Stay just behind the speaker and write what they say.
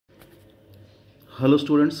Hello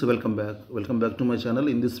students, welcome back to my channel.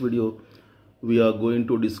 In this video we are going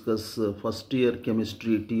to discuss first year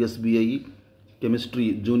chemistry tsbie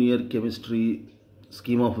chemistry junior chemistry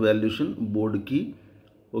scheme of valuation board key.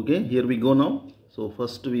 Okay, here we go now. So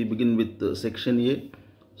first we begin with section A.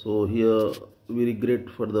 So here we regret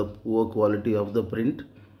for the poor quality of the print.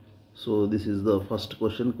 So this is the first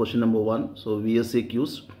question number 1. So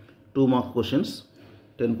VSAQs, 2 mark questions,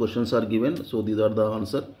 10 questions are given. So these are the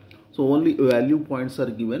answer. So only value points are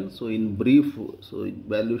given. So in brief, so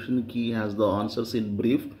valuation key has the answers in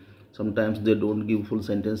brief. Sometimes they don't give full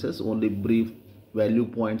sentences, only brief value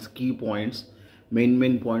points, key points,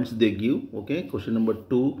 main points they give. Okay, question number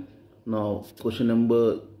 2. Now question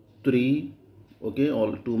number 3. Okay,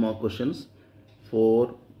 all 2 mark questions.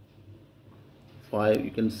 4, 5,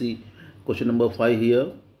 you can see question number 5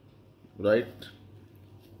 here, right?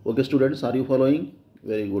 Okay students, are you following?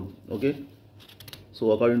 Very good. Okay,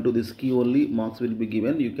 so according to this key only marks will be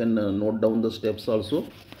given. You can note down the steps also,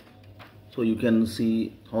 so you can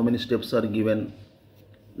see how many steps are given.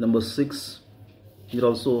 Number 6, here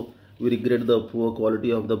also we regret the poor quality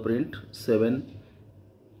of the print. 7,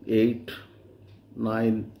 8,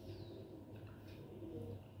 9,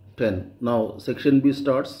 10. Now section B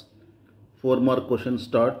starts. 4 mark question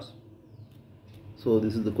starts. So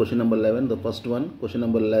this is the question number 11, the first one. Question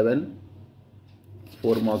number 11,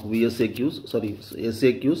 4 mark SAQs,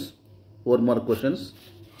 4 mark questions.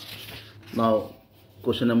 Now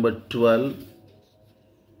question number 12,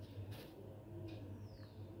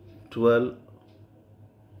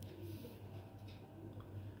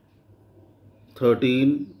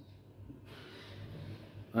 13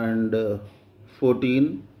 and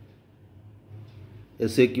 14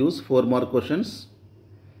 SAQs, 4 mark questions.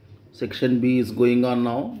 Section B is going on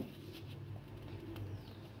now.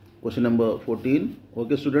 Question number 14.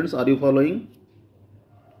 Okay students, are you following?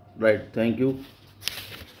 Right, thank you.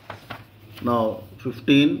 Now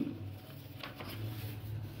 15.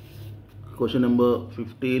 Question number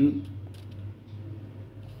 15.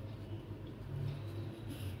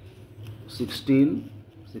 16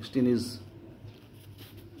 is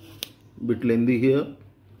bit lengthy here.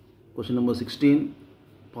 Question number 16,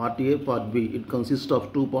 part A, part B. It consists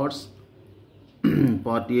of 2 parts,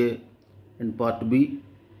 part A and part B.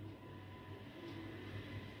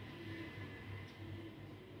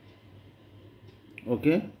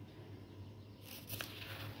 Okay,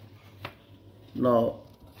 now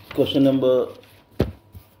question number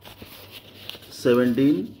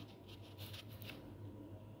 17,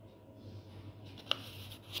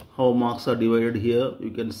 how marks are divided here.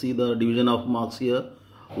 You can see the division of marks here.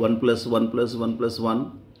 1 plus 1 plus 1 plus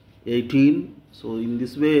 1, 18. So in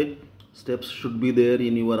this way steps should be there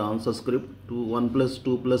in your answer script. 1 plus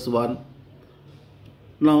 2 plus 1.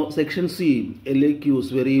 Now section C,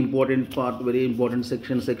 LAQs, very important part, very important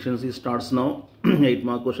section. Section C starts now. 8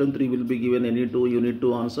 mark question, 3 will be given. Any 2 you need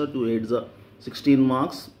to answer. 2 8s are 16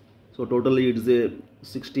 marks. So totally it's a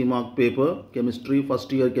 60 mark paper. Chemistry,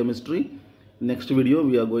 first year chemistry. Next video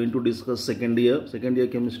we are going to discuss second year. Second year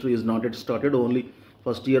chemistry is not yet started. Only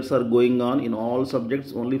first years are going on in all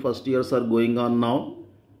subjects. Only first years are going on now.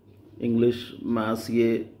 English, Maths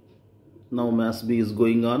A, now Maths B is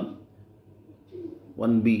going on.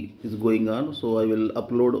 1B is going on. So I will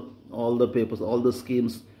upload all the papers, all the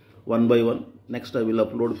schemes one by one. Next I will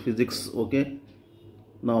upload physics. Okay,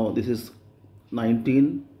 now this is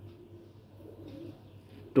 19,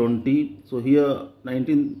 20. So here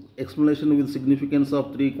 19 explanation with significance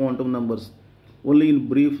of 3 quantum numbers. Only in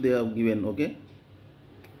brief they have given. Okay,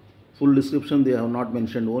 full description they have not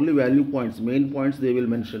mentioned. Only value points, main points they will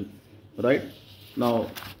mention. Right now,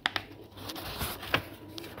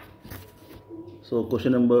 so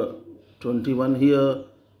question number 21 here,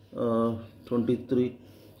 23.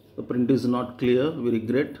 The print is not clear. We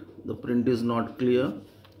regret the print is not clear.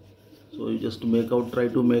 So you just make out, try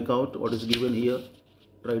to make out what is given here.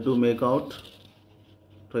 Try to make out,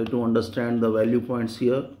 try to understand the value points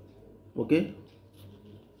here. Okay,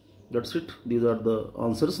 that's it. These are the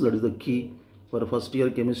answers. That is the key for first year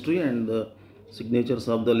chemistry. And the signatures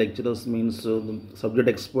of the lecturers means the subject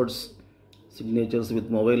experts signatures with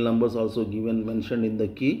mobile numbers also given, mentioned in the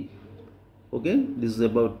key. Okay, this is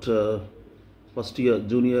about first year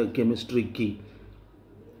junior chemistry key.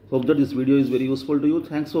 Hope that this video is very useful to you.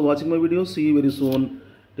 Thanks for watching my video. See you very soon.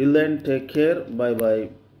 Till then, take care. Bye bye.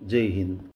 Jai Hind.